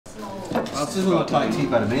That doesn't look like tea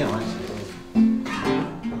better me, right?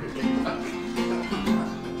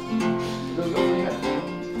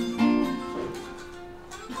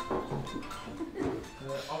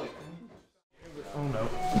 Oh no.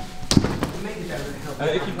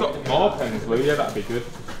 If you've got more pens, Lou, yeah, that'd be good.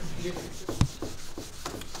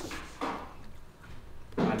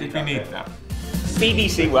 Did we need that?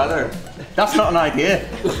 BBC weather. That's not an idea.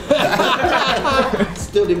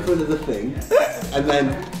 Stood in front of the thing, and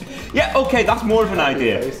then... Yeah, okay, that's more of an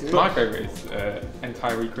idea. My favourite is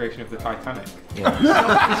entire recreation of the Titanic. Yeah.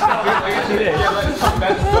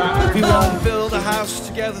 We won't build a house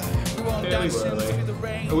together. We won't dance into the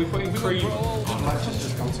rain. Are we putting cream? We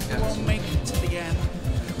won't make it to the end.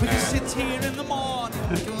 We can sit here in the morning.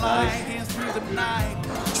 We can lie here through the night.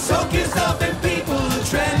 Soak yourself in people and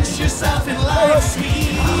drench yourself in life,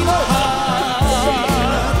 sweetheart.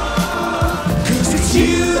 'Cause it's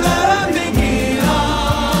you that I'm thinking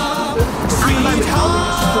of,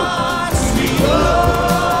 sweetheart, sweet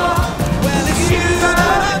love. Well, it's you that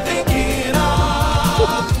I'm thinking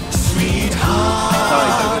of,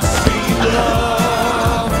 sweetheart, sweet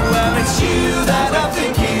love. Well, it's you that I'm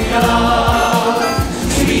thinking of,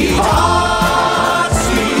 sweetheart,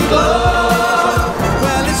 sweet love.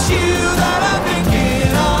 Well, it's you that I'm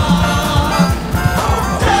thinking of.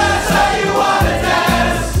 Dance how you wanna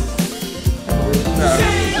dance.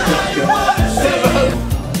 Sing how you wanna sing.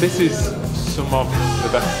 This is some of the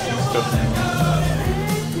best stuff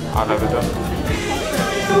I've ever done.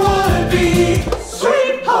 You wanna be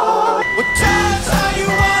sweetheart. Well, dance how you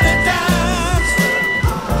wanna dance.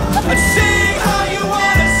 And sing how you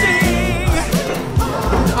wanna sing.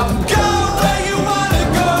 Go where you wanna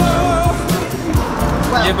go.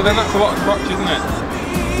 Yeah, but then that's a lot of crotch, isn't it?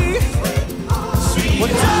 Well,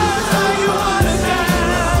 dance how you wanna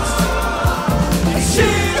dance. And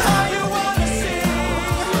sing how you wanna sing.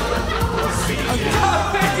 Go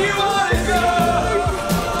where you wanna go.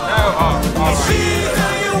 No, Sing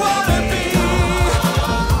how you wanna be.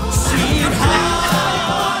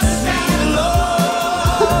 Sweetheart, sweet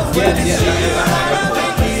love. Well, it's you that I'm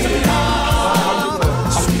thinking of.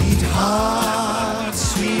 Sweetheart,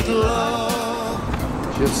 sweet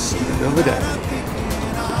love. Just over there.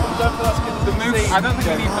 the move. I don't think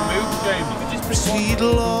you need to move, James. You could just Sweet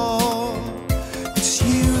love, it's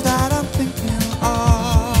you